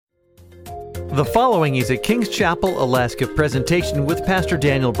The following is a Kings Chapel, Alaska presentation with Pastor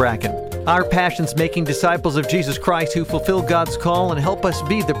Daniel Bracken. Our passion's making disciples of Jesus Christ who fulfill God's call and help us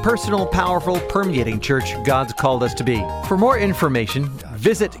be the personal, powerful, permeating church God's called us to be. For more information,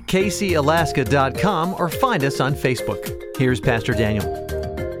 visit kcalaska.com or find us on Facebook. Here's Pastor Daniel.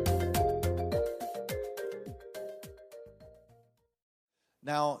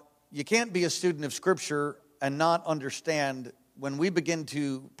 Now, you can't be a student of Scripture and not understand when we begin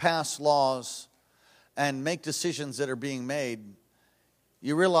to pass laws and make decisions that are being made,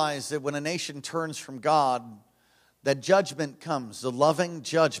 you realize that when a nation turns from God, that judgment comes, the loving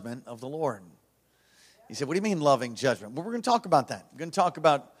judgment of the Lord. You say, what do you mean loving judgment? Well, we're going to talk about that. We're going to talk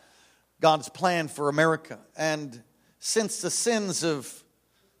about God's plan for America. And since the sins of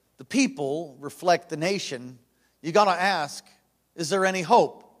the people reflect the nation, you got to ask, is there any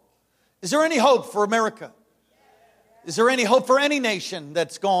hope? Is there any hope for America? Is there any hope for any nation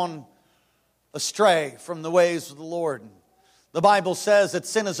that's gone astray from the ways of the Lord? The Bible says that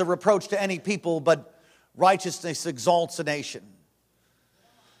sin is a reproach to any people, but righteousness exalts a nation.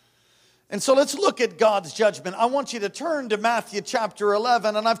 And so let's look at God's judgment. I want you to turn to Matthew chapter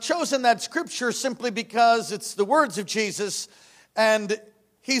 11, and I've chosen that scripture simply because it's the words of Jesus, and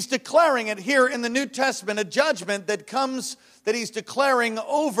He's declaring it here in the New Testament, a judgment that comes, that He's declaring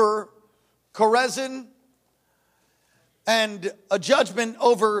over Chorazin, and a judgment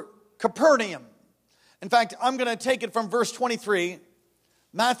over Capernaum. In fact, I'm going to take it from verse 23,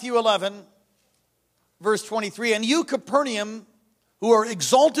 Matthew 11, verse 23. And you, Capernaum, who are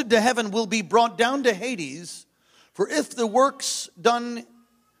exalted to heaven, will be brought down to Hades. For if the works done,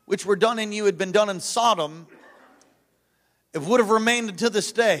 which were done in you, had been done in Sodom, it would have remained unto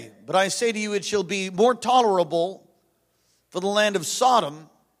this day. But I say to you, it shall be more tolerable for the land of Sodom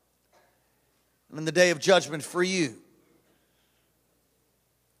than in the day of judgment for you.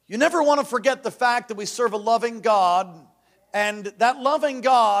 You never want to forget the fact that we serve a loving God, and that loving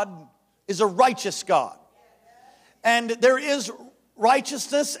God is a righteous God. And there is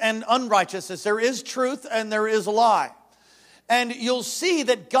righteousness and unrighteousness. There is truth and there is a lie. And you'll see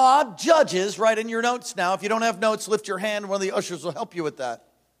that God judges, right in your notes now. If you don't have notes, lift your hand. One of the ushers will help you with that.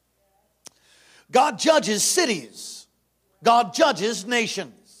 God judges cities. God judges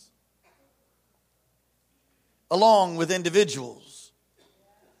nations, along with individuals.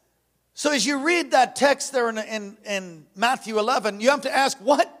 So as you read that text there in Matthew 11, you have to ask,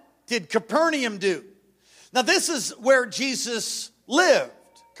 what did Capernaum do? Now this is where Jesus lived,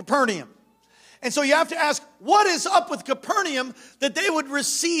 Capernaum. And so you have to ask, what is up with Capernaum that they would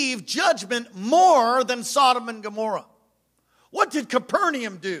receive judgment more than Sodom and Gomorrah? What did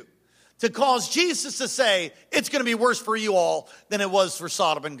Capernaum do to cause Jesus to say, it's going to be worse for you all than it was for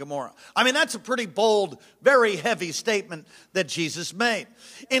Sodom and Gomorrah? I mean, that's a pretty bold, very heavy statement that Jesus made.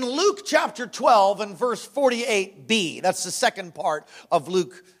 In Luke chapter 12 and verse 48b, that's the second part of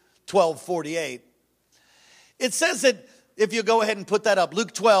Luke 12:48, it says that, if you go ahead and put that up,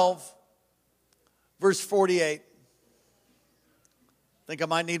 Luke 12, verse 48. I think I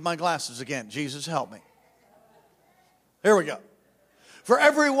might need my glasses again. Jesus, help me. Here we go. For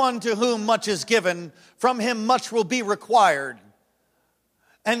everyone to whom much is given, from him much will be required.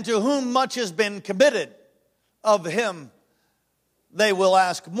 And to whom much has been committed, of him they will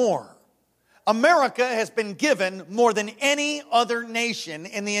ask more. America has been given more than any other nation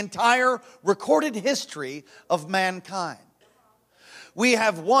in the entire recorded history of mankind. We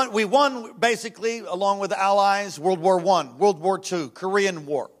won basically, along with the Allies, World War I, World War II, Korean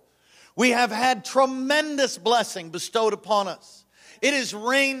War. We have had tremendous blessing bestowed upon us. It has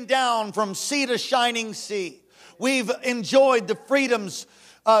rained down from sea to shining sea. We've enjoyed the freedoms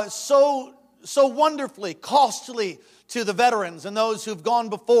so wonderfully, costly to the veterans and those who've gone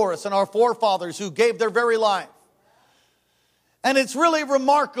before us and our forefathers who gave their very life. And it's really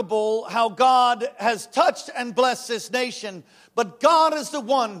remarkable how God has touched and blessed this nation. But God is the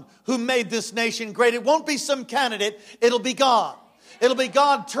one who made this nation great. It won't be some candidate. It'll be God. It'll be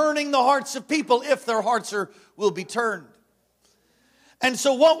God turning the hearts of people if their hearts will be turned. And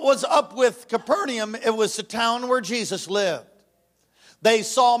so what was up with Capernaum? It was the town where Jesus lived. They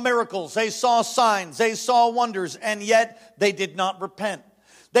saw miracles, they saw signs, they saw wonders, and yet they did not repent.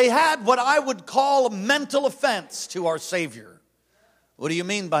 They had what I would call a mental offense to our Savior. What do you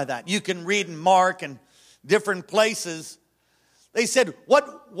mean by that? You can read in Mark and different places. They said,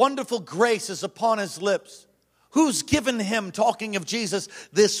 what wonderful grace is upon his lips. Who's given him, talking of Jesus,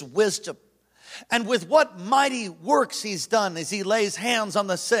 this wisdom? And with what mighty works he's done as he lays hands on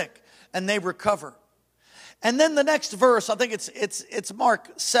the sick and they recover. And then the next verse, I think it's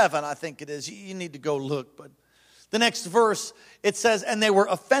Mark 7, I think it is. You need to go look. But the next verse, it says, and they were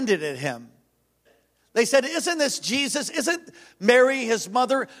offended at him. They said, isn't this Jesus? Isn't Mary his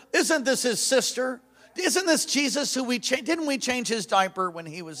mother? Isn't this his sister? Isn't this Jesus who didn't we change his diaper when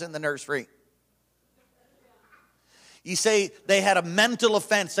he was in the nursery? You say they had a mental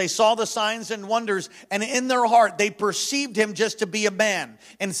offense. They saw the signs and wonders, and in their heart, they perceived him just to be a man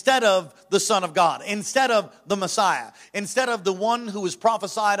instead of the Son of God, instead of the Messiah, instead of the one who was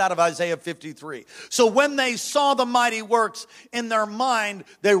prophesied out of Isaiah 53. So when they saw the mighty works in their mind,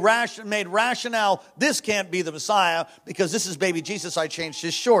 they made rationale, this can't be the Messiah because this is baby Jesus. I changed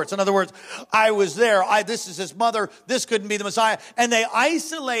his shorts. In other words, I was there. This is his mother. This couldn't be the Messiah. And they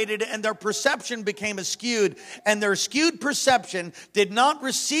isolated, and their perception became skewed, and their skewed perception did not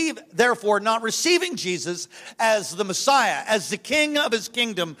receive, therefore not receiving Jesus as the Messiah, as the King of his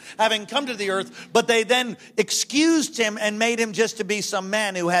kingdom, having come to the earth, but they then excused him and made him just to be some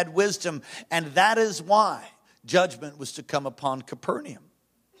man who had wisdom. And that is why judgment was to come upon Capernaum.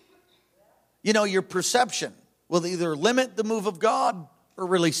 You know, your perception will either limit the move of God or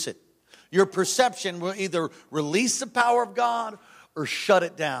release it. Your perception will either release the power of God or shut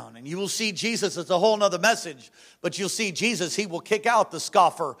it down. And you will see Jesus as a whole nother message. But you'll see Jesus, he will kick out the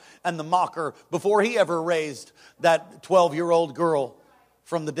scoffer and the mocker before he ever raised that 12-year-old girl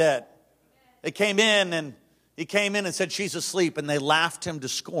from the dead. He came in and said, she's asleep. And they laughed him to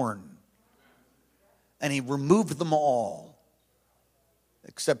scorn. And he removed them all,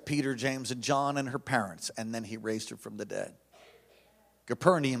 except Peter, James, and John and her parents. And then he raised her from the dead.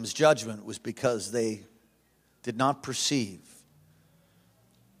 Capernaum's judgment was because they did not perceive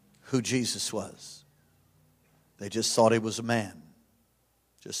who Jesus was. They just thought he was a man.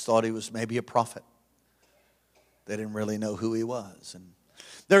 Just thought he was maybe a prophet. They didn't really know who he was. And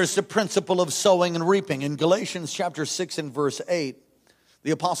there's the principle of sowing and reaping. In Galatians chapter 6 and verse 8,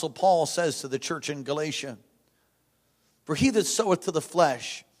 the Apostle Paul says to the church in Galatia, for he that soweth to the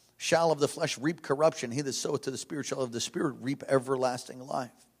flesh shall of the flesh reap corruption. He that soweth to the Spirit shall of the Spirit reap everlasting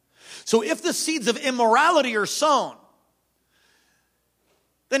life. So if the seeds of immorality are sown,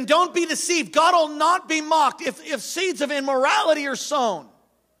 then don't be deceived. God will not be mocked. If seeds of immorality are sown,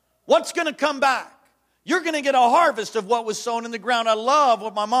 what's going to come back? You're going to get a harvest of what was sown in the ground. I love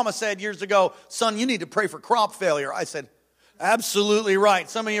what my mama said years ago. Son, you need to pray for crop failure. I said, absolutely right.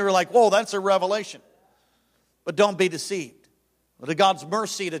 Some of you are like, whoa, that's a revelation. But don't be deceived. It is God's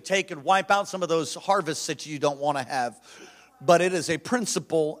mercy to take and wipe out some of those harvests that you don't want to have. But it is a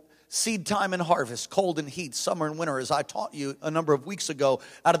principle. Seed time and harvest, cold and heat, summer and winter, as I taught you a number of weeks ago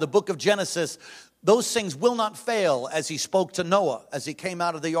out of the book of Genesis, those things will not fail as he spoke to Noah as he came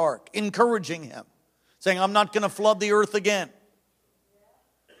out of the ark, encouraging him, saying, I'm not going to flood the earth again.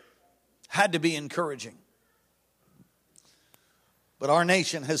 Had to be encouraging. But our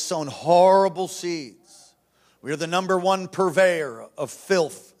nation has sown horrible seeds. We are the number one purveyor of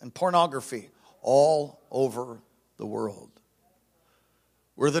filth and pornography all over the world.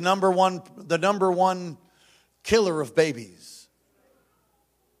 We're the number one killer of babies.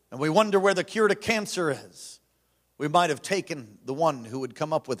 And we wonder where the cure to cancer is. We might have taken the one who would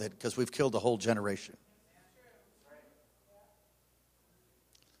come up with it because we've killed a whole generation.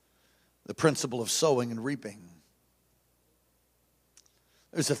 The principle of sowing and reaping.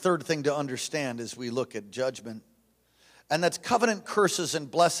 There's a third thing to understand as we look at judgment. And that's covenant curses and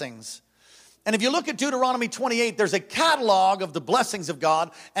blessings. And if you look at Deuteronomy 28, there's a catalog of the blessings of God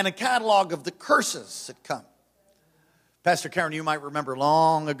and a catalog of the curses that come. Pastor Karen, you might remember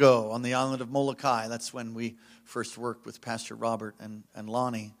long ago on the island of Molokai. That's when we first worked with Pastor Robert and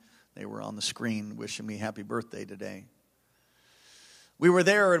Lonnie. They were on the screen wishing me happy birthday today. We were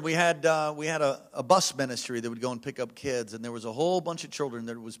there and we had a bus ministry that would go and pick up kids. And there was a whole bunch of children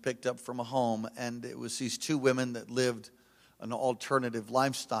that was picked up from a home. And it was these two women that lived an alternative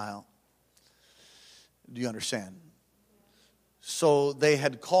lifestyle. Do you understand? So they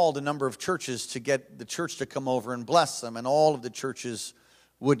had called a number of churches to get the church to come over and bless them. And all of the churches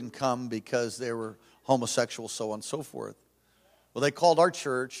wouldn't come because they were homosexual, so on and so forth. Well, they called our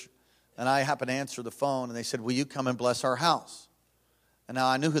church, and I happened to answer the phone, and they said, will you come and bless our house? And now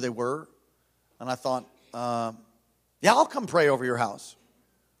I knew who they were, and I thought, yeah, I'll come pray over your house.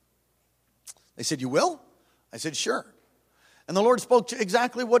 They said, you will? I said, sure. And the Lord spoke to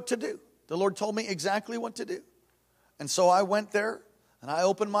exactly what to do. The Lord told me exactly what to do. And so I went there and I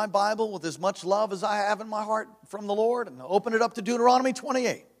opened my Bible with as much love as I have in my heart from the Lord and I opened it up to Deuteronomy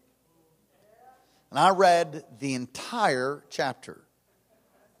 28. And I read the entire chapter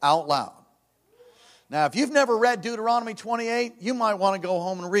out loud. Now, if you've never read Deuteronomy 28, you might want to go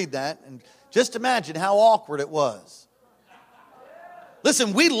home and read that and just imagine how awkward it was.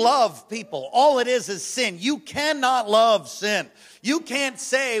 Listen, we love people. All it is sin. You cannot love sin. You can't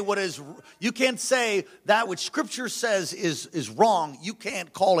say that which Scripture says is wrong. You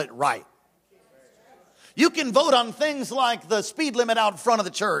can't call it right. You can vote on things like the speed limit out front of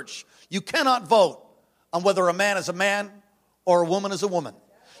the church. You cannot vote on whether a man is a man or a woman is a woman.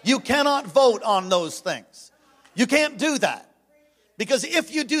 You cannot vote on those things. You can't do that. Because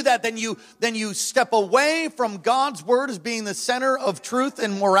if you do that, then you step away from God's word as being the center of truth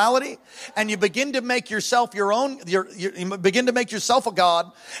and morality, and you begin to make yourself your own. You begin to make yourself a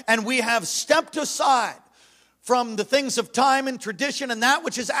god, and we have stepped aside from the things of time and tradition, and that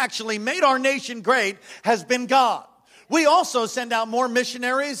which has actually made our nation great has been God. We also send out more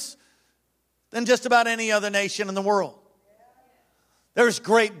missionaries than just about any other nation in the world. There's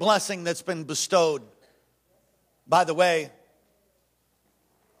great blessing that's been bestowed. By the way,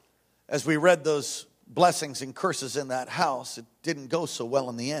 as we read those blessings and curses in that house, it didn't go so well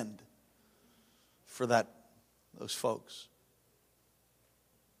in the end for those folks.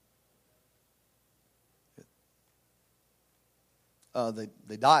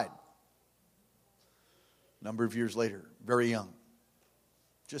 They died a number of years later, very young,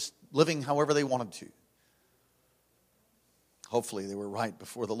 just living however they wanted to. Hopefully they were right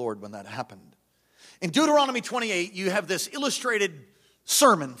before the Lord when that happened. In Deuteronomy 28, you have this illustrated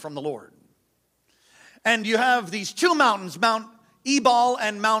sermon from the Lord. And you have these two mountains, Mount Ebal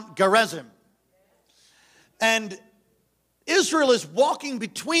and Mount Gerizim. And Israel is walking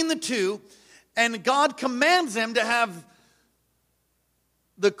between the two, and God commands them to have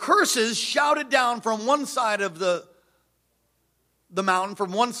the curses shouted down from one side of the mountain,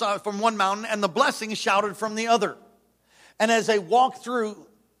 from one mountain, and the blessings shouted from the other. And as they walk through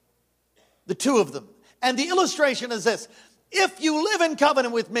the two of them. And the illustration is this: if you live in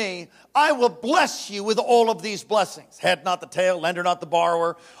covenant with me, I will bless you with all of these blessings. Head, not the tail, lender, not the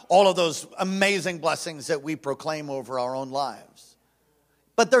borrower. All of those amazing blessings that we proclaim over our own lives.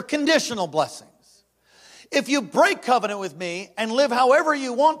 But they're conditional blessings. If you break covenant with me and live however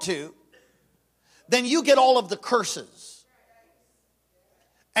you want to, then you get all of the curses.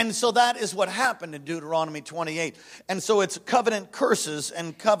 And so that is what happened in Deuteronomy 28. And so it's covenant curses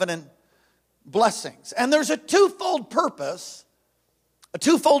and covenant blessings. And there's a twofold purpose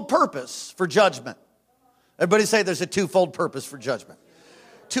for judgment. Everybody say there's a twofold purpose for judgment.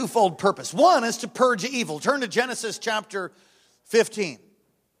 Twofold purpose. One is to purge evil. Turn to Genesis chapter 15.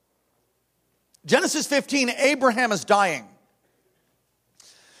 Genesis 15, Abraham is dying.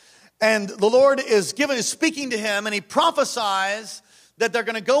 And the Lord is speaking to him, and he prophesies that they're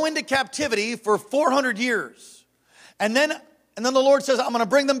going to go into captivity for 400 years. And then the Lord says, I'm going to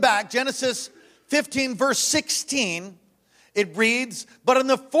bring them back. Genesis 15, verse 16, it reads, but in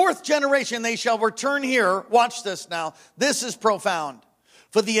the fourth generation they shall return here. Watch this now. This is profound.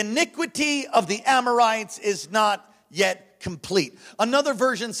 For the iniquity of the Amorites is not yet complete. Another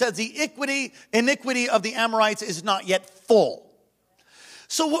version says the iniquity of the Amorites is not yet full.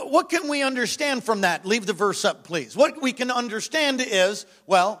 So what can we understand from that? Leave the verse up, please. What we can understand is,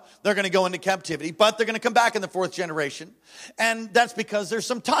 well, they're going to go into captivity, but they're going to come back in the fourth generation. And that's because there's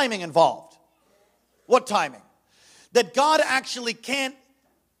some timing involved. What timing? That God actually can't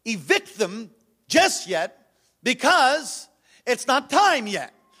evict them just yet because it's not time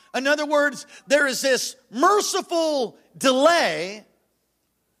yet. In other words, there is this merciful delay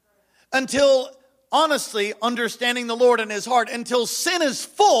until, honestly, understanding the Lord in his heart, until sin is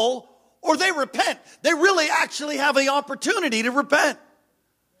full or they repent. They really actually have the opportunity to repent.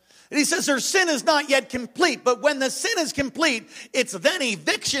 And he says their sin is not yet complete, but when the sin is complete, it's then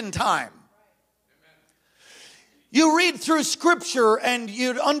eviction time. You read through Scripture and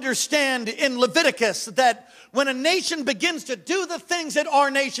you'd understand in Leviticus that when a nation begins to do the things that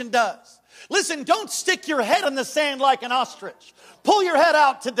our nation does. Listen, don't stick your head in the sand like an ostrich. Pull your head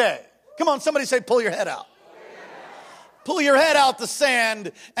out today. Come on, somebody say pull your head out. Pull your head out the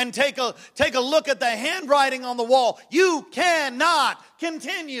sand and take a look at the handwriting on the wall. You cannot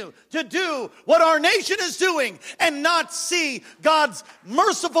continue to do what our nation is doing and not see God's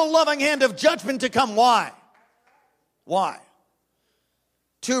merciful, loving hand of judgment to come. Why? Why?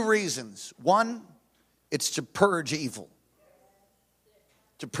 Two reasons. One, it's to purge evil.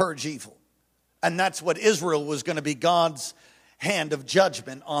 To purge evil. And that's what Israel was going to be, God's hand of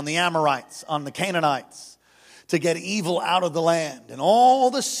judgment on the Amorites, on the Canaanites, to get evil out of the land. And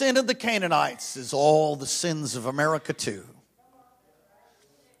all the sin of the Canaanites is all the sins of America too.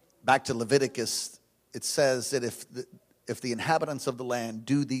 Back to Leviticus, it says that if the inhabitants of the land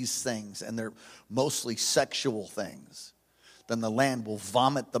do these things, and they're mostly sexual things, then the land will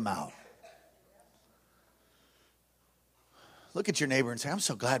vomit them out. Look at your neighbor and say, I'm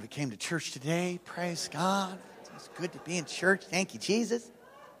so glad we came to church today. Praise God. It's good to be in church. Thank you, Jesus.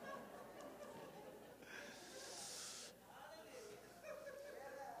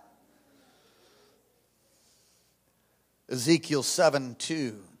 Ezekiel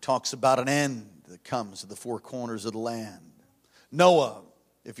 7:2 talks about an end that comes to the four corners of the land. Noah,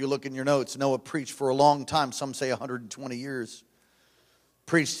 if you look in your notes, Noah preached for a long time. Some say 120 years.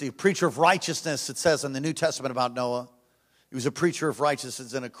 Preached, the preacher of righteousness, it says in the New Testament about Noah. He was a preacher of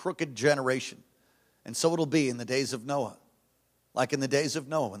righteousness in a crooked generation. And so it'll be in the days of Noah. Like in the days of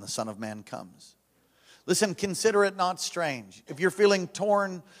Noah when the Son of Man comes. Listen, consider it not strange. If you're feeling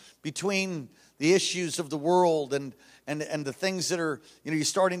torn between the issues of the world and the things that are, you're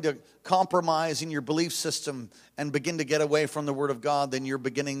starting to compromise in your belief system and begin to get away from the Word of God, then you're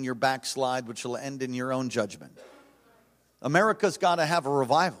beginning your backslide, which will end in your own judgment. America's got to have a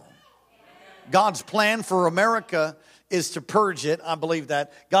revival. God's plan for America is to purge it. I believe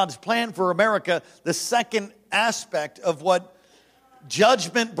that. God's plan for America, the second aspect of what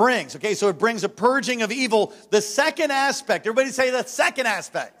judgment brings. Okay, so it brings a purging of evil. The second aspect, everybody say the second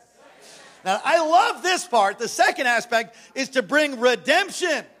aspect. Now, I love this part. The second aspect is to bring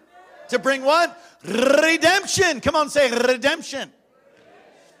redemption. To bring what? Redemption. Come on, say redemption.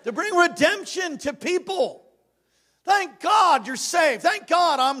 To bring redemption to people. Thank God you're saved. Thank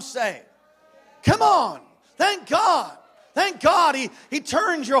God I'm saved. Come on. Thank God. Thank God he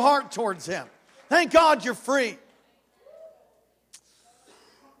turns your heart towards Him. Thank God you're free.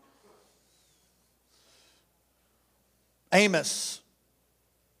 Amos.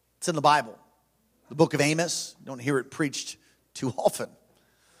 It's in the Bible. The book of Amos. You don't hear it preached too often.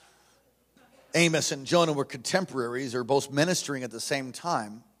 Amos and Jonah were contemporaries. They're both ministering at the same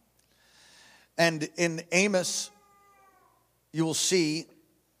time. And in Amos, you will see,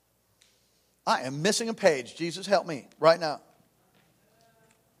 I am missing a page. Jesus, help me right now.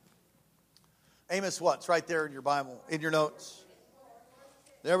 Amos what? It's right there in your Bible, in your notes.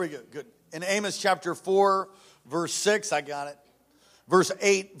 There we go. Good. In Amos chapter 4, verse 6, I got it. Verse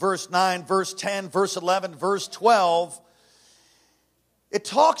 8, verse 9, verse 10, verse 11, verse 12. It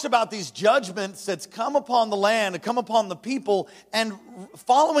talks about these judgments that's come upon the land, that come upon the people, and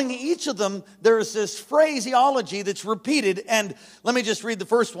following each of them, there's this phraseology that's repeated. And let me just read the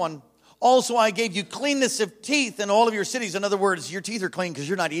first one. Also, I gave you cleanness of teeth in all of your cities. In other words, your teeth are clean because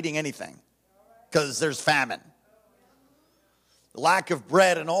you're not eating anything, because there's famine. Lack of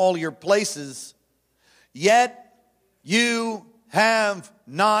bread in all your places. Yet you have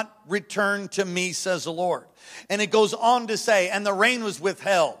not returned to me, says the Lord. And it goes on to say, and the rain was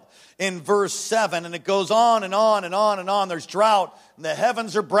withheld in verse 7. And it goes on and on and on and on. There's drought, and the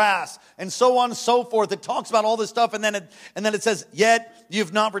heavens are brass, and so on and so forth. It talks about all this stuff, and then it says, yet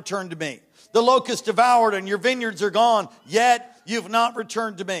you've not returned to me. The locust devoured, and your vineyards are gone, yet you've not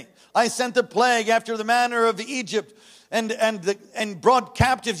returned to me. I sent the plague after the manner of Egypt, and brought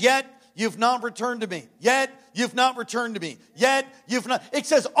captives, yet you've not returned to me. Yet you've not returned to me. Yet you've not. It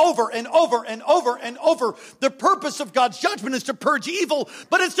says over and over and over and over. The purpose of God's judgment is to purge evil,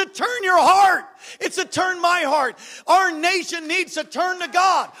 but it's to turn your heart. It's to turn my heart. Our nation needs to turn to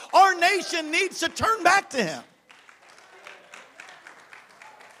God. Our nation needs to turn back to Him.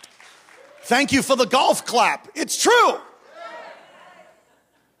 Thank you for the golf clap. It's true.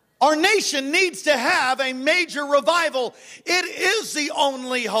 Our nation needs to have a major revival. It is the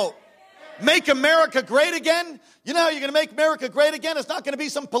only hope. Make America great again. You know how you're going to make America great again? It's not going to be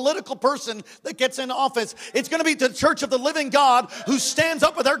some political person that gets in office. It's going to be the church of the living God who stands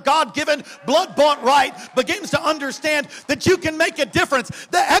up with their God-given, blood-bought right, begins to understand that you can make a difference.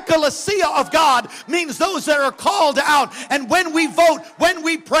 The ecclesia of God means those that are called out. And when we vote, when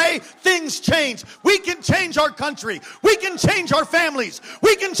we pray, things change. We can change our country. We can change our families.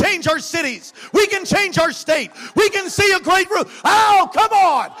 We can change our cities. We can change our state. We can see a great, oh, come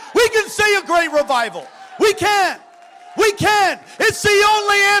on. We can see a great revival. We can. We can. It's the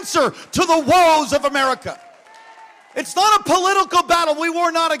only answer to the woes of America. It's not a political battle. We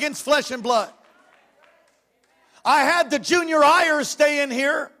war not against flesh and blood. I had the junior hires stay in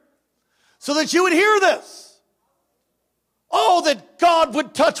here so that you would hear this. Oh, that God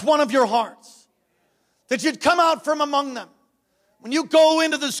would touch one of your hearts. That you'd come out from among them. When you go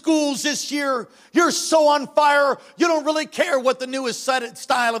into the schools this year, you're so on fire, you don't really care what the newest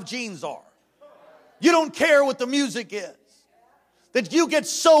style of jeans are. You don't care what the music is. that you get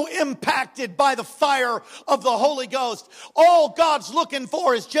so impacted by the fire of the Holy Ghost. All God's looking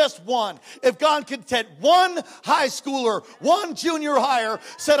for is just one. If God could take one high schooler, one junior higher,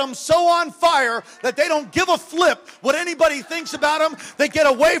 set them so on fire that they don't give a flip what anybody thinks about them, they get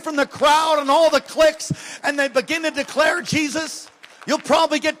away from the crowd and all the cliques, and they begin to declare Jesus, you'll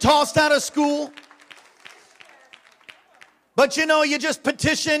probably get tossed out of school. But you know, you just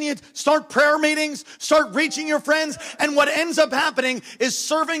petition, you start prayer meetings, start reaching your friends, and what ends up happening is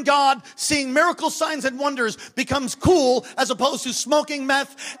serving God, seeing miracle signs and wonders becomes cool as opposed to smoking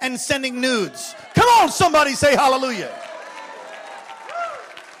meth and sending nudes. Come on, somebody say hallelujah.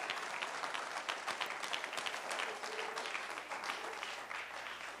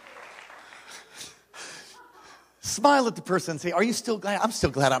 Smile at the person and say, are you still glad? I'm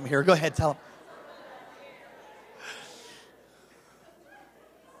still glad I'm here. Go ahead, tell them.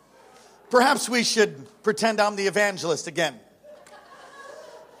 Perhaps we should pretend I'm the evangelist again.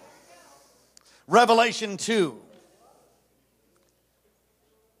 Revelation 2.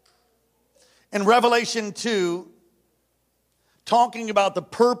 In Revelation 2, talking about the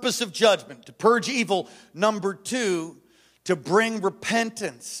purpose of judgment, to purge evil. Number 2, to bring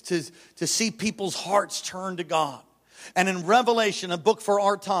repentance, to see people's hearts turn to God. And in Revelation, a book for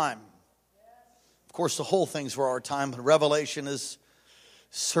our time. Of course, the whole thing's for our time, but Revelation is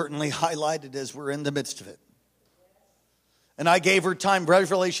certainly highlighted as we're in the midst of it. And I gave her time,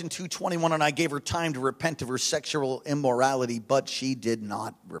 Revelation 2:21, and I gave her time to repent of her sexual immorality, but she did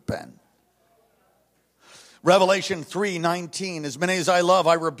not repent. Revelation 3:19, as many as I love,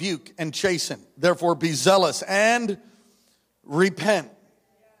 I rebuke and chasten. Therefore be zealous and repent.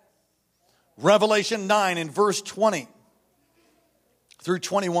 Revelation 9 in verse 20 through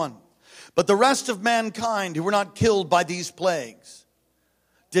 21. But the rest of mankind who were not killed by these plagues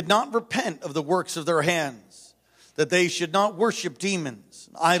did not repent of the works of their hands, that they should not worship demons,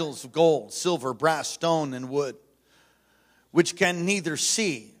 idols of gold, silver, brass, stone, and wood, which can neither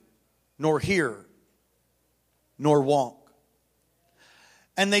see, nor hear, nor walk.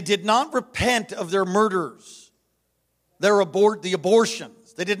 And they did not repent of their murders, the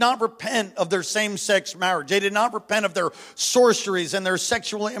abortions. They did not repent of their same-sex marriage. They did not repent of their sorceries and their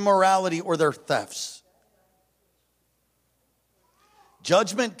sexual immorality or their thefts.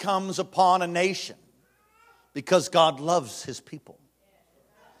 Judgment comes upon a nation because God loves his people.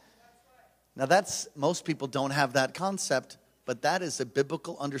 Now most people don't have that concept, but that is a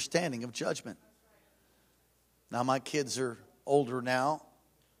biblical understanding of judgment. Now my kids are older now,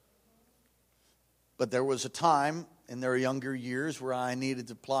 but there was a time in their younger years where I needed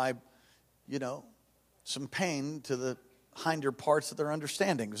to apply, some pain to the hinder parts of their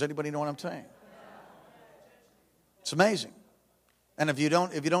understanding. Does anybody know what I'm saying? It's amazing. And if you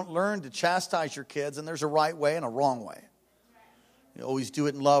don't learn to chastise your kids, and there's a right way and a wrong way. You always do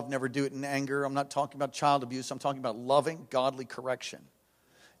it in love, never do it in anger. I'm not talking about child abuse. I'm talking about loving, godly correction.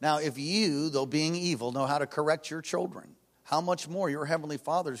 Now, if you, though being evil, know how to correct your children, how much more your Heavenly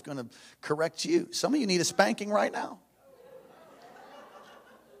Father is going to correct you? Some of you need a spanking right now.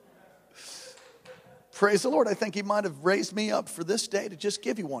 Praise the Lord. I think he might have raised me up for this day to just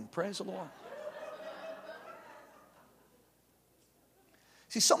give you one. Praise the Lord.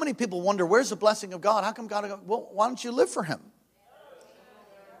 See, so many people wonder, where's the blessing of God? How come God? Well, why don't you live for him?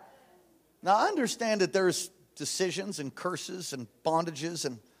 Now, I understand that there's decisions and curses and bondages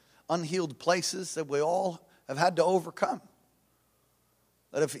and unhealed places that we all have had to overcome.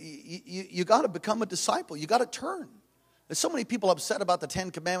 That if you got to become a disciple, you got to turn. There's so many people upset about the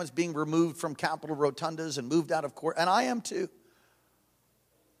 10 Commandments being removed from Capitol rotundas and moved out of court, and I am too.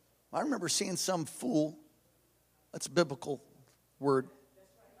 I remember seeing some fool, that's a biblical word,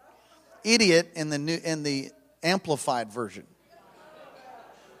 idiot in the amplified version.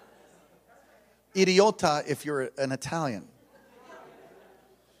 Idiota if you're an Italian.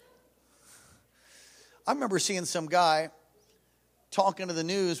 I remember seeing some guy talking to the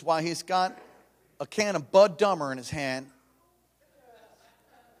news while he's got a can of Bud Dummer in his hand.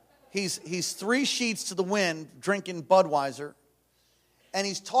 He's 3 sheets to the wind drinking Budweiser. And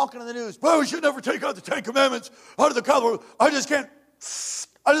he's talking to the news. Well, we should never take out the 10 Commandments out of the Bible. I just can't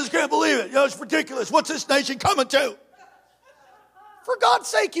believe it. It's ridiculous. What's this nation coming to? For God's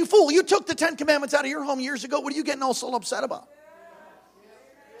sake, you fool. You took the 10 Commandments out of your home years ago. What are you getting all so upset about?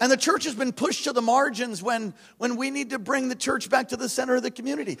 And the church has been pushed to the margins when we need to bring the church back to the center of the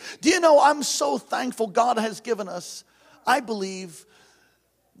community. Do you know, I'm so thankful God has given us, I believe,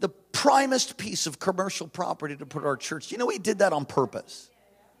 the primest piece of commercial property to put our church. You know, he did that on purpose.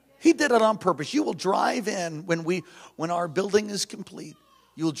 He did it on purpose. You will drive in when our building is complete.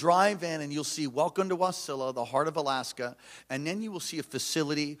 You'll drive in and you'll see Welcome to Wasilla, the heart of Alaska, and then you will see a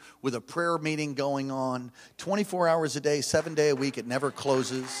facility with a prayer meeting going on 24 hours a day, 7 days a week. It never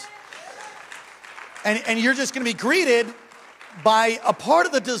closes. And you're just going to be greeted by a part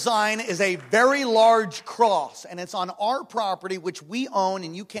of the design is a very large cross, and it's on our property, which we own,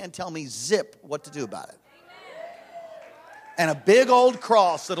 and you can't tell me zip what to do about it. And a big old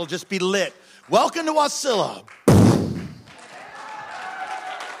cross that'll just be lit. Welcome to Wasilla.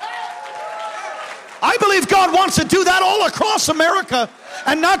 I believe God wants to do that all across America,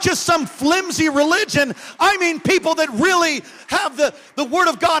 and not just some flimsy religion. I mean people that really have the Word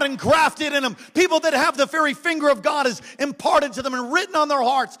of God engrafted in them. People that have the very finger of God is imparted to them and written on their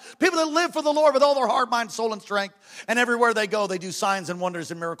hearts. People that live for the Lord with all their heart, mind, soul, and strength. And everywhere they go, they do signs and wonders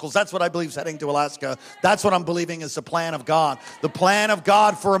and miracles. That's what I believe is heading to Alaska. That's what I'm believing is the plan of God. The plan of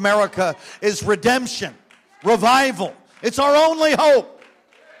God for America is redemption, revival. It's our only hope.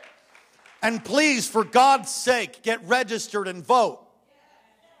 And please, for God's sake, get registered and vote.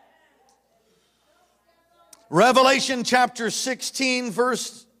 Revelation chapter 16,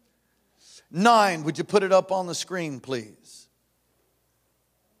 verse 9. Would you put it up on the screen, please?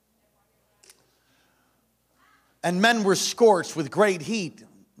 And men were scorched with great heat,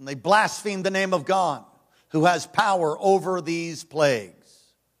 and they blasphemed the name of God, who has power over these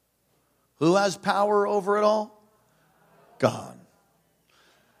plagues. Who has power over it all? God.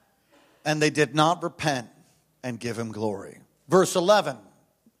 And they did not repent and give him glory. Verse 11.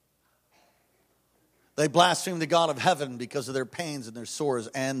 They blasphemed the God of heaven because of their pains and their sores,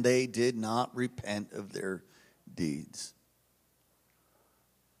 and they did not repent of their deeds.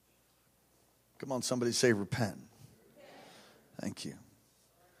 Come on, somebody say repent. Thank you.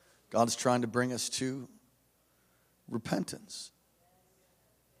 God's trying to bring us to repentance.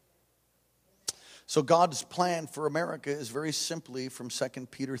 So God's plan for America is very simply from 2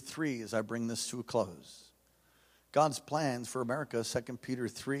 Peter 3 as I bring this to a close. God's plans for America, 2 Peter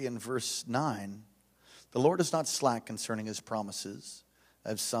 3 and verse 9. The Lord is not slack concerning his promises,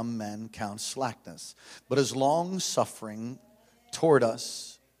 as some men count slackness, but is long-suffering toward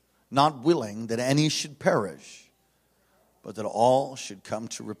us, not willing that any should perish, but that all should come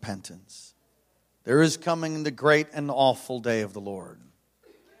to repentance. There is coming the great and awful day of the Lord.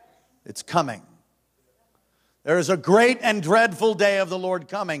 It's coming. There is a great and dreadful day of the Lord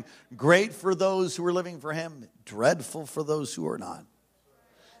coming. Great for those who are living for him, dreadful for those who are not.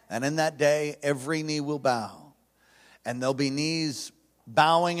 And in that day, every knee will bow. And there'll be knees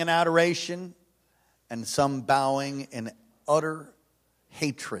bowing in adoration and some bowing in utter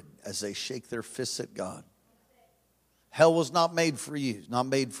hatred as they shake their fists at God. Hell was not made for you. It's not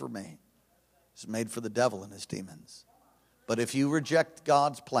made for me. It's made for the devil and his demons. But if you reject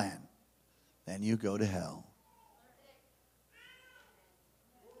God's plan, then you go to hell.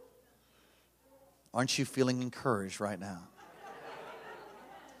 Aren't you feeling encouraged right now?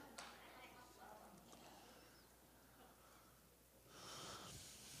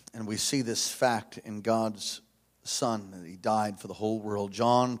 And we see this fact in God's Son, that he died for the whole world.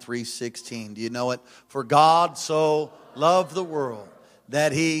 John 3:16. Do you know it? For God so loved the world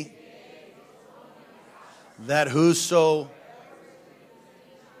that whoso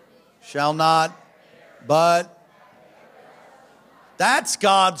shall not, but that's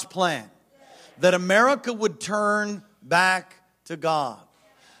God's plan. That America would turn back to God.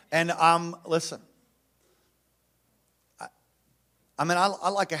 And listen, I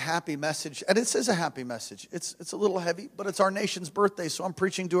like a happy message, and it is a happy message. It's a little heavy, but it's our nation's birthday, so I'm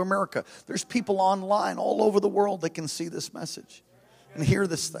preaching to America. There's people online all over the world that can see this message and hear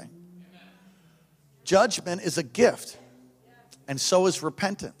this thing. Judgment is a gift, and so is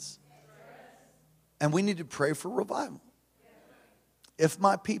repentance. And we need to pray for revival. If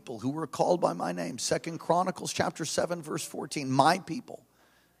my people who were called by my name, 2 Chronicles chapter 7, verse 14, my people.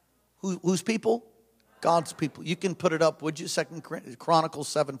 Whose people? God's people. You can put it up, would you? 2 Chronicles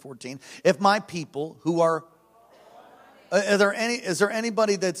 7:14. If my people who are is there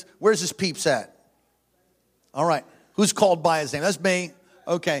anybody that's, where's his peeps at? All right. Who's called by his name? That's me.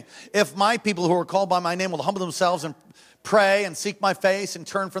 Okay. If my people who are called by my name will humble themselves and pray and seek my face and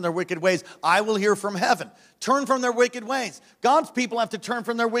turn from their wicked ways, I will hear from heaven. Turn from their wicked ways. God's people have to turn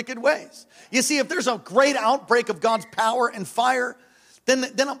from their wicked ways. You see, if there's a great outbreak of God's power and fire, then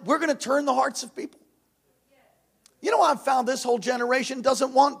we're going to turn the hearts of people. You know, I've found this whole generation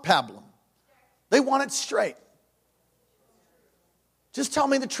doesn't want pablum. They want it straight. Just tell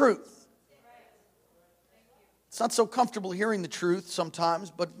me the truth. It's not so comfortable hearing the truth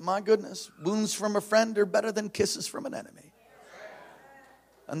sometimes, but my goodness, wounds from a friend are better than kisses from an enemy.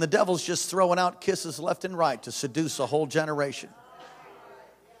 And the devil's just throwing out kisses left and right to seduce a whole generation.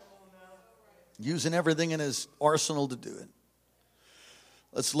 using everything in his arsenal to do it.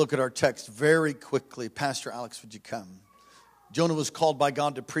 Let's look at our text very quickly. Pastor Alex, would you come? Jonah was called by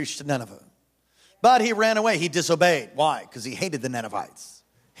God to preach to Nineveh. But he ran away. He disobeyed. Why? Because he hated the Ninevites.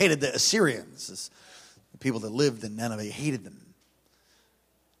 Hated the Assyrians. The people that lived in Nineveh. He hated them.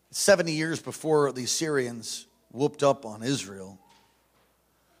 70 years before the Assyrians whooped up on Israel,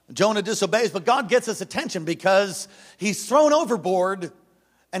 Jonah disobeys, but God gets his attention because he's thrown overboard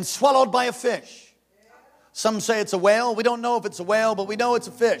and swallowed by a fish. Some say it's a whale. We don't know if it's a whale, but we know it's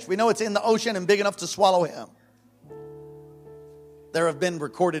a fish. We know it's in the ocean and big enough to swallow him. There have been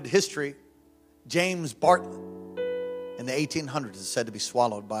recorded history. James Bartlett in the 1800s is said to be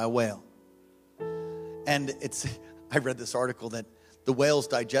swallowed by a whale. And I read this article that the whale's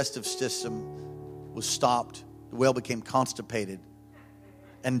digestive system was stopped. The whale became constipated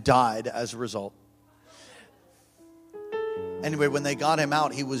and died as a result. Anyway, when they got him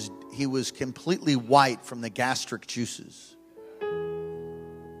out, he was completely white from the gastric juices.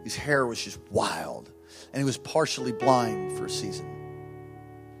 His hair was just wild, and he was partially blind for a season.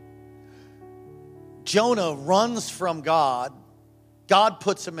 Jonah runs from God. God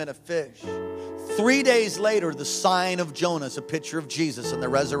puts him in a fish. 3 days later, the sign of Jonah is a picture of Jesus and the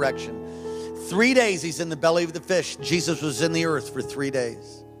resurrection. 3 days he's in the belly of the fish. Jesus was in the earth for 3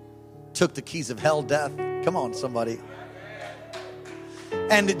 days. Took the keys of hell, death. Come on, somebody.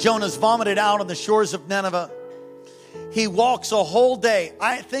 And Jonah's vomited out on the shores of Nineveh. He walks a whole day.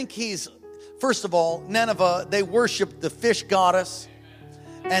 I think first of all, Nineveh, they worship the fish goddess.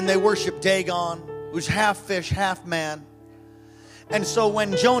 And they worship Dagon, who's half fish, half man. And so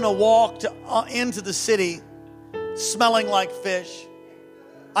when Jonah walked into the city smelling like fish,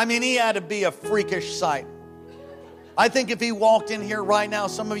 I mean, he had to be a freakish sight. I think if he walked in here right now,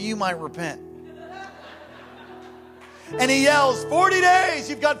 some of you might repent. And he yells, 40 days,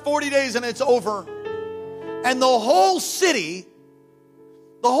 you've got 40 days and it's over. And the whole city,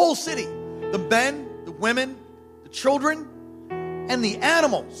 the men, the women, the children, and the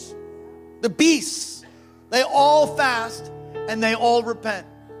animals, the beasts, they all fast and they all repent.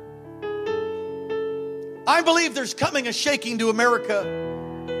 I believe there's coming a shaking to America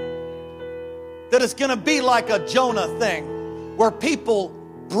that is going to be like a Jonah thing, where people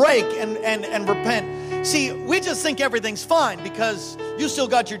break and repent. See, we just think everything's fine because you still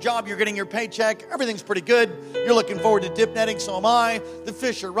got your job, you're getting your paycheck, everything's pretty good. You're looking forward to dip netting, so am I. The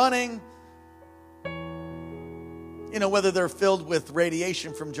fish are running. You know, whether they're filled with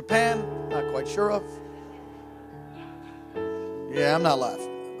radiation from Japan, not quite sure of. Yeah, I'm not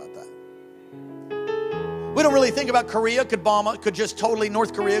laughing about that. We don't really think about Korea could bomb us,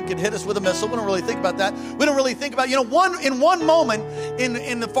 North Korea could hit us with a missile. We don't really think about that. We don't really think about, in one moment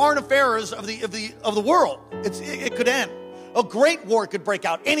in the foreign affairs of the world, it could end. A great war could break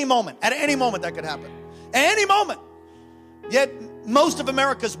out any moment. At any moment that could happen. At any moment. Yet most of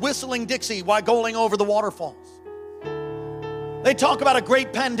America's whistling Dixie while going over the waterfalls. They talk about a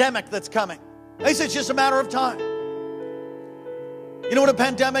great pandemic that's coming. They say it's just a matter of time. You know what a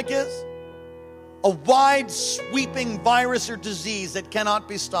pandemic is? A wide sweeping virus or disease that cannot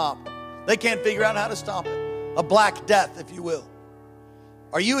be stopped. They can't figure out how to stop it. A black death, if you will.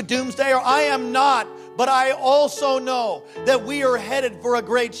 Are you a doomsdayer? I am not, but I also know that we are headed for a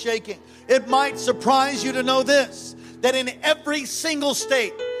great shaking. It might surprise you to know this, that in every single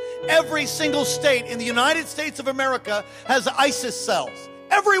state in the United States of America has ISIS cells.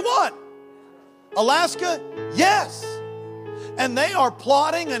 Every one. Alaska? Yes. And they are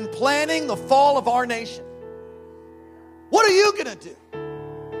plotting and planning the fall of our nation. What are you going to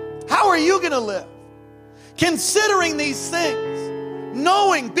do? How are you going to live? Considering these things,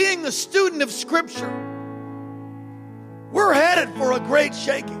 knowing, being the student of Scripture, we're headed for a great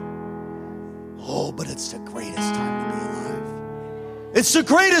shaking. Oh, but it's the greatest time to be alive. It's the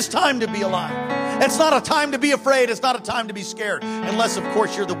greatest time to be alive. It's not a time to be afraid. It's not a time to be scared. Unless, of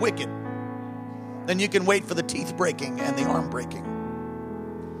course, you're the wicked. Then you can wait for the teeth breaking and the arm breaking.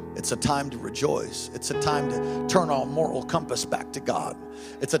 It's a time to rejoice. It's a time to turn our moral compass back to God.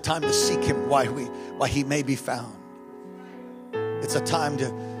 It's a time to seek Him while He may be found. It's a time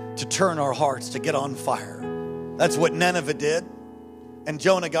to turn our hearts, to get on fire. That's what Nineveh did. And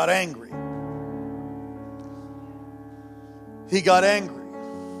Jonah got angry. He got angry.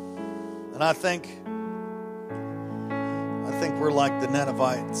 And I think we're like the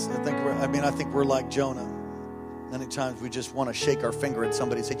Ninevites. I think we're like Jonah. Many times we just want to shake our finger at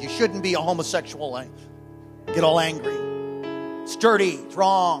somebody and say, you shouldn't be a homosexual. Get all angry. It's dirty. It's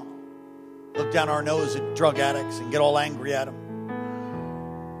wrong. Look down our nose at drug addicts and get all angry at them.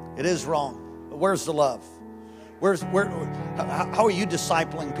 It is wrong. But where's the love? How are you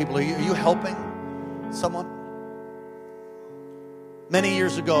discipling people? Are you helping? Someone? Many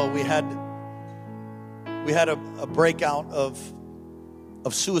years ago, we had a breakout of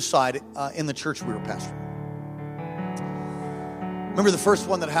suicide in the church we were pastoring. Remember the first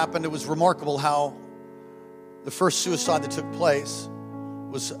one that happened? It was remarkable how the first suicide that took place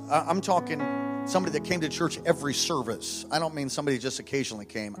was, I'm talking somebody that came to church every service. I don't mean somebody just occasionally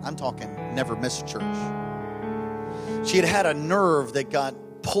came. I'm talking never missed church. She had a nerve that got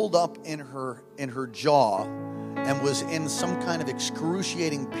pulled up in her jaw and was in some kind of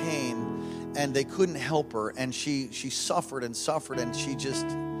excruciating pain, and they couldn't help her, and she suffered and suffered, and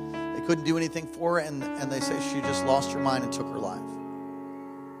they couldn't do anything for her, and they say she just lost her mind and took her life.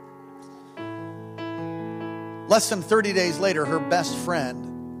 Less than 30 days later, her best friend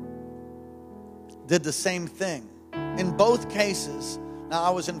did the same thing. In both cases, now I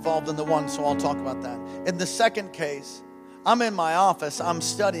was involved in the one, so I'll talk about that. In the second case, I'm in my office, I'm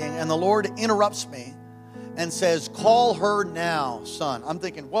studying, and the Lord interrupts me and says, call her now, son. I'm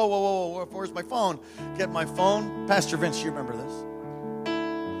thinking, whoa, where's my phone? Get my phone. Pastor Vince, you remember this?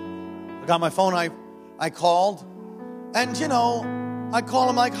 I got my phone, I called, and I call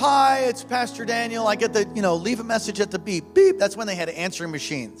him like, hi, it's Pastor Daniel. I get the, leave a message at the beep. Beep. That's when they had answering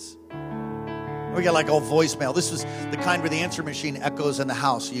machines. We got like old voicemail. This was the kind where the answer machine echoes in the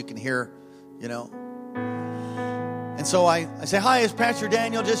house so you can hear, And so I say, hi, it's Pastor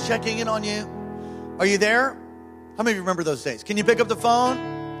Daniel, just checking in on you. Are you there? How many of you remember those days? Can you pick up the phone?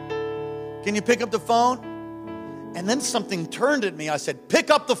 Can you pick up the phone? And then something turned at me. I said, pick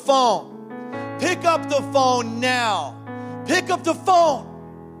up the phone. Pick up the phone now. Pick up the phone.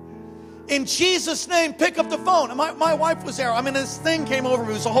 In Jesus' name, pick up the phone. And my wife was there. This thing came over me.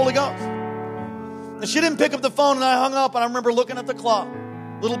 It was the Holy Ghost. And she didn't pick up the phone, and I hung up, and I remember looking at the clock,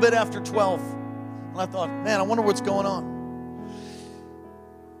 a little bit after 12. And I thought, man, I wonder what's going on.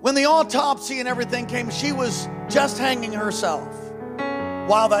 When the autopsy and everything came, she was just hanging herself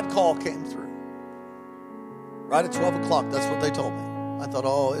while that call came through. Right at 12 o'clock, that's what they told me. I thought,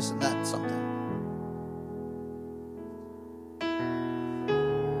 oh, isn't that something?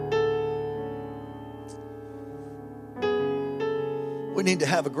 We need to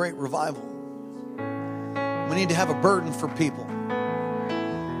have a great revival. We need to have a burden for people.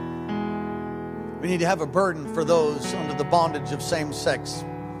 We need to have a burden for those under the bondage of same-sex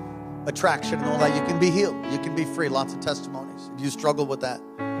attraction and all that. You can be healed. You can be free. Lots of testimonies. If you struggle with that,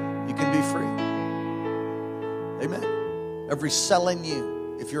 you can be free. Amen. Every cell in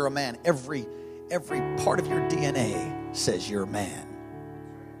you, if you're a man, every part of your DNA says you're a man.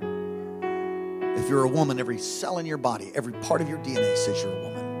 If you're a woman, every cell in your body, every part of your DNA says you're a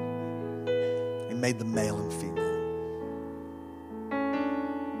woman. He made them male and female.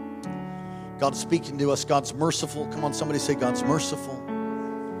 God's speaking to us. God's merciful. Come on, somebody say God's merciful.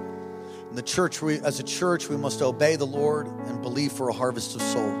 In the church, as a church, we must obey the Lord and believe for a harvest of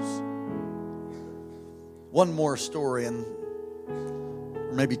souls. One more story,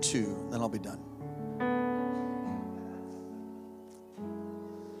 or maybe two, then I'll be done.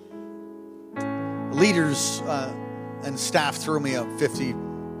 Leaders and staff threw me a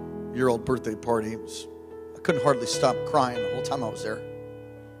 50-year-old birthday party. I couldn't hardly stop crying the whole time I was there.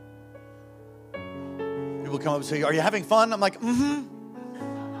 People come up and say, are you having fun? I'm like, mm-hmm.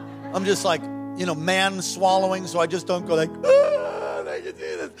 I'm just like, man swallowing, so I just don't go like, I can do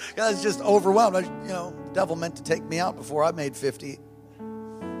this. I was just overwhelmed. The devil meant to take me out before I made 50.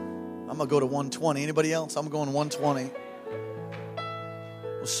 I'm going to go to 120. Anybody else? I'm going 120.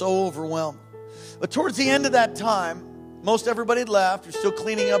 I was so overwhelmed. But towards the end of that time, most everybody had left. We're still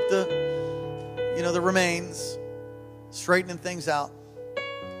cleaning up the remains, straightening things out.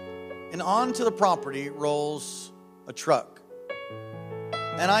 And onto the property rolls a truck.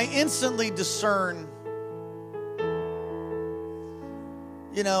 And I instantly discern,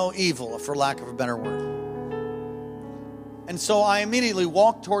 evil, for lack of a better word. And so I immediately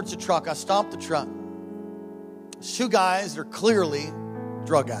walked towards the truck. I stopped the truck. There's two guys that are clearly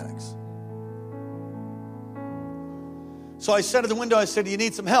drug addicts. So I said at the window, I said, do you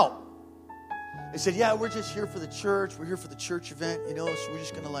need some help? They said, yeah, we're just here for the church. We're here for the church event, so we're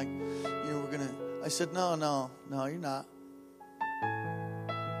just going to I said, no, you're not.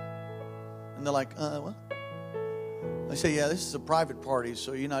 And they're like, what? I said, yeah, this is a private party,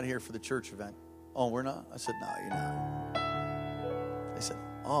 so you're not here for the church event. Oh, we're not? I said, no, you're not. They said,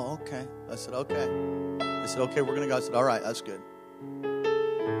 oh, okay. I said, okay. They said, okay, we're going to go. I said, all right, that's good.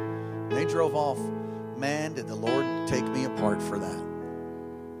 They drove off. Man, did the Lord take me apart for that.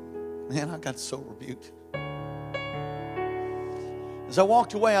 Man, I got so rebuked. As I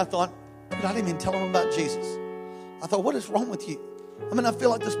walked away, I thought, dude, I didn't even tell them about Jesus. I thought, what is wrong with you? I mean, I feel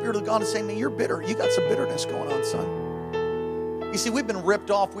like the Spirit of God is saying to me, you're bitter. You got some bitterness going on, son. You see, we've been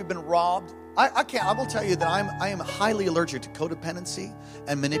ripped off. We've been robbed. I will tell you that I am highly allergic to codependency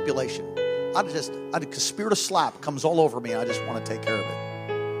and manipulation. The spirit of slap comes all over me. I just want to take care of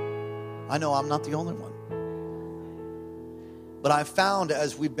it. I know I'm not the only one. But I've found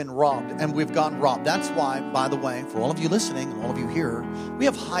as we've been robbed, and we've gotten robbed. That's why, by the way, for all of you listening and all of you here, we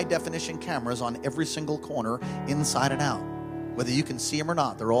have high definition cameras on every single corner, inside and out. Whether you can see them or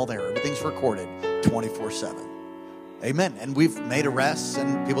not, they're all there. Everything's recorded 24/7. Amen. And we've made arrests,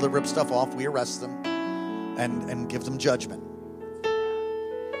 and people that rip stuff off, we arrest them and give them judgment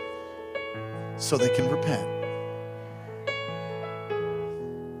so they can repent.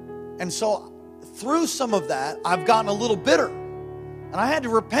 And so through some of that, I've gotten a little bitter. And I had to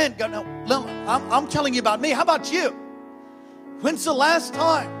repent. God, no, I'm telling you about me. How about you? When's the last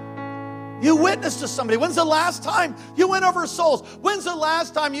time you witnessed to somebody? When's the last time you went over souls? When's the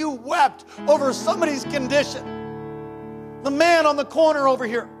last time you wept over somebody's condition? The man on the corner over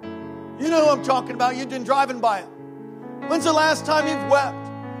here. You know who I'm talking about. You've been driving by it. When's the last time you've wept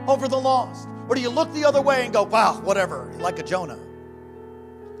over the lost? Or do you look the other way and go, wow, whatever, like a Jonah?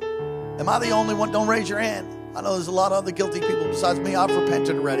 Am I the only one? Don't raise your hand. I know there's a lot of other guilty people besides me. I've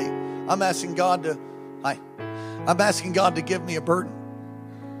repented already. I'm asking God to give me a burden.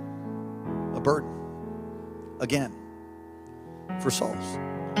 A burden. Again. For souls.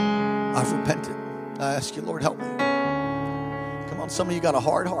 I've repented. I ask you, Lord, help me. Come on, some of you got a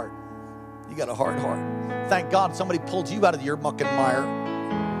hard heart. You got a hard heart. Thank God somebody pulled you out of your muck and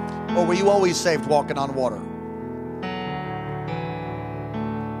mire. Or were you always saved walking on water?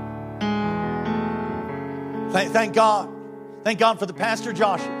 Thank God. Thank God for the Pastor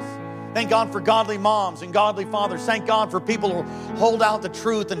Joshuas. Thank God for godly moms and godly fathers. Thank God for people who hold out the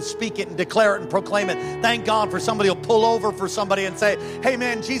truth and speak it and declare it and proclaim it. Thank God for somebody who'll pull over for somebody and say, hey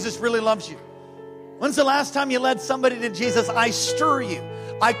man, Jesus really loves you. When's the last time you led somebody to Jesus? I stir you.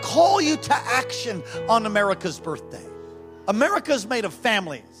 I call you to action on America's birthday. America's made of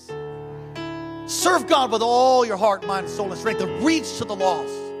families. Serve God with all your heart, mind, soul, and strength to reach to the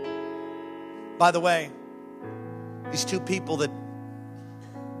lost. By the way, these two people that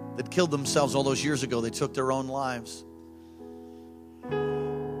killed themselves all those years ago, they took their own lives.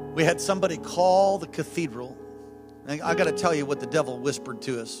 We had somebody call the cathedral. I got to tell you what the devil whispered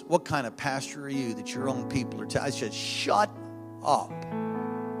to us. What kind of pastor are you that your own people are I said, shut up.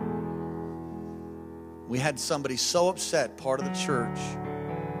 We had somebody so upset, part of the church,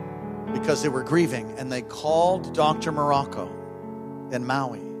 because they were grieving, and they called Dr. Morocco in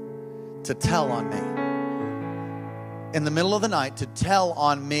Maui to tell on me. In the middle of the night, to tell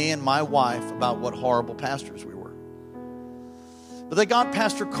on me and my wife about what horrible pastors we were. But they got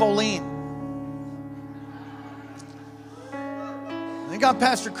Pastor Colleen. They got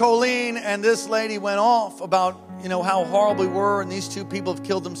Pastor Colleen, and this lady went off about, how horrible we were, and these two people have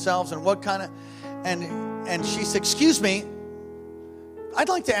killed themselves, and what kind of, and she said, excuse me, I'd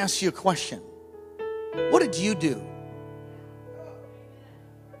like to ask you a question. What did you do?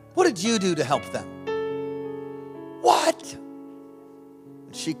 What did you do to help them? What?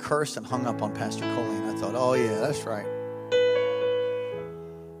 And she cursed and hung up on Pastor Colleen. I thought, oh yeah, that's right.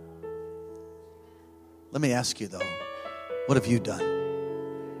 Let me ask you though, what have you done?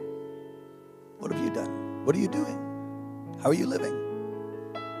 What have you done? What are you doing? How are you living?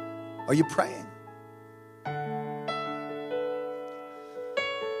 Are you praying?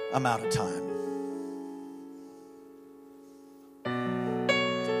 I'm out of time.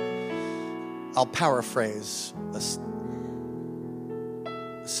 I'll paraphrase a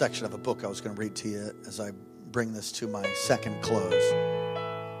section of a book I was going to read to you as I bring this to my second close.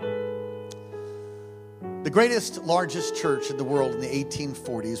 The greatest, largest church in the world in the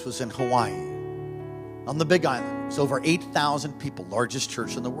 1840s was in Hawaii, on the Big Island. It was over 8,000 people, largest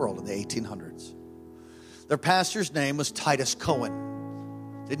church in the world in the 1800s. Their pastor's name was Titus Cohen.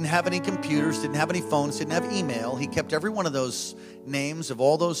 Didn't have any computers, didn't have any phones, didn't have email. He kept every one of those names of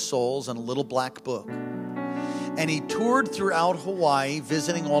all those souls in a little black book. And he toured throughout Hawaii,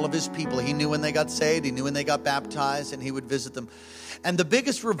 visiting all of his people. He knew when they got saved, he knew when they got baptized, and he would visit them. And the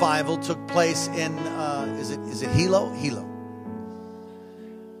biggest revival took place in, is it Hilo? Hilo.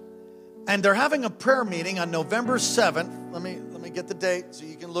 And they're having a prayer meeting on November 7th. Let me get the date so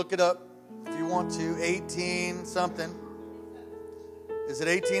you can look it up if you want to. 18 something. Is it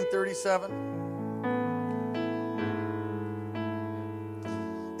 1837?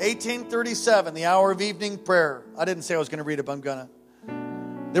 1837, the hour of evening prayer. I didn't say I was going to read it, but I'm going to.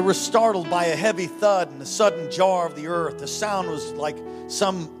 They were startled by a heavy thud and a sudden jar of the earth. The sound was like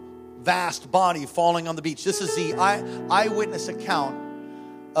some vast body falling on the beach. This is the eyewitness account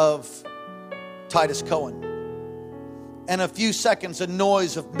of Titus Cohen. In a few seconds, a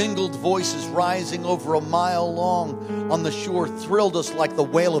noise of mingled voices rising over a mile long on the shore thrilled us like the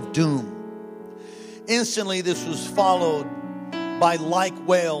wail of doom. Instantly, this was followed by like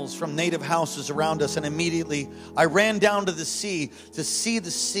wails from native houses around us, and immediately I ran down to the sea to see the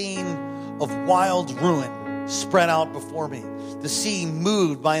scene of wild ruin spread out before me. The sea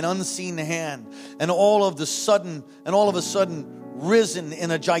moved by an unseen hand, and all of a sudden risen in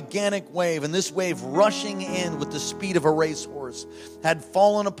a gigantic wave, and this wave, rushing in with the speed of a racehorse, had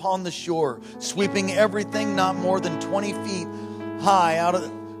fallen upon the shore, sweeping everything not more than 20 feet high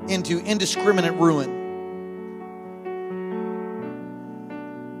into indiscriminate ruin.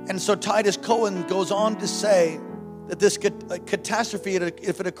 And so Titus Cohen goes on to say that this catastrophe,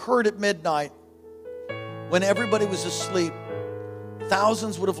 if it occurred at midnight, when everybody was asleep,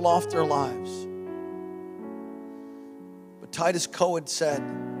 thousands would have lost their lives. But Titus Cohen said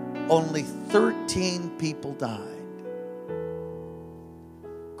only 13 people died.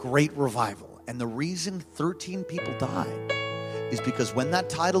 Great revival. And the reason 13 people died is because when that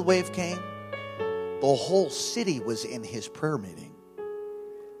tidal wave came, the whole city was in his prayer meeting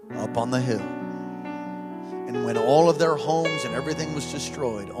up on the hill. And when all of their homes and everything was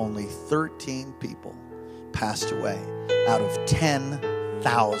destroyed, only 13 people passed away out of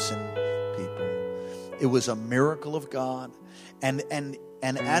 10,000 people. It was a miracle of God. And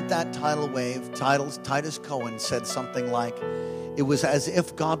at that tidal wave, Titus Cohen said something like, it was as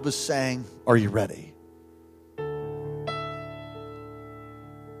if God was saying, are you ready?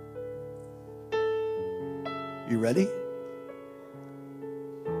 You ready?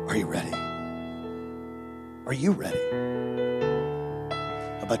 Are you ready? Are you ready?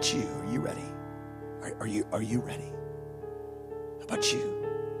 How about you? Are you ready? Are you ready? How about you?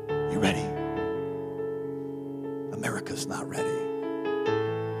 You ready? America's not ready.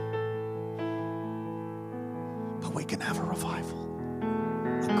 But we can have a revival.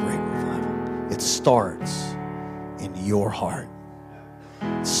 A great revival. It starts in your heart.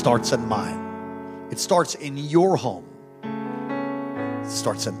 It starts in mine. It starts in your home.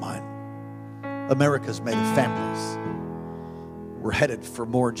 Starts in mine. America's made of families. We're headed for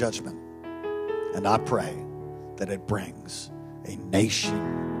more judgment. And I pray that it brings a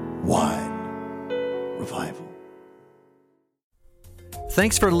nationwide revival.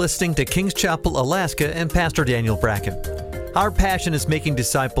 Thanks for listening to Kings Chapel, Alaska, and Pastor Daniel Bracken. Our passion is making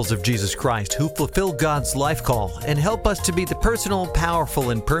disciples of Jesus Christ who fulfill God's life call and help us to be the personal,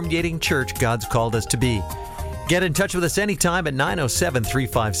 powerful, and permeating church God's called us to be. Get in touch with us anytime at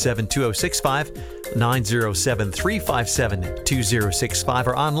 907-357-2065, 907-357-2065,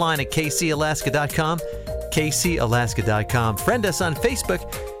 or online at kcalaska.com, kcalaska.com. Friend us on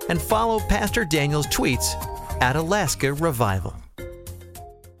Facebook and follow Pastor Daniel's tweets at Alaska Revival.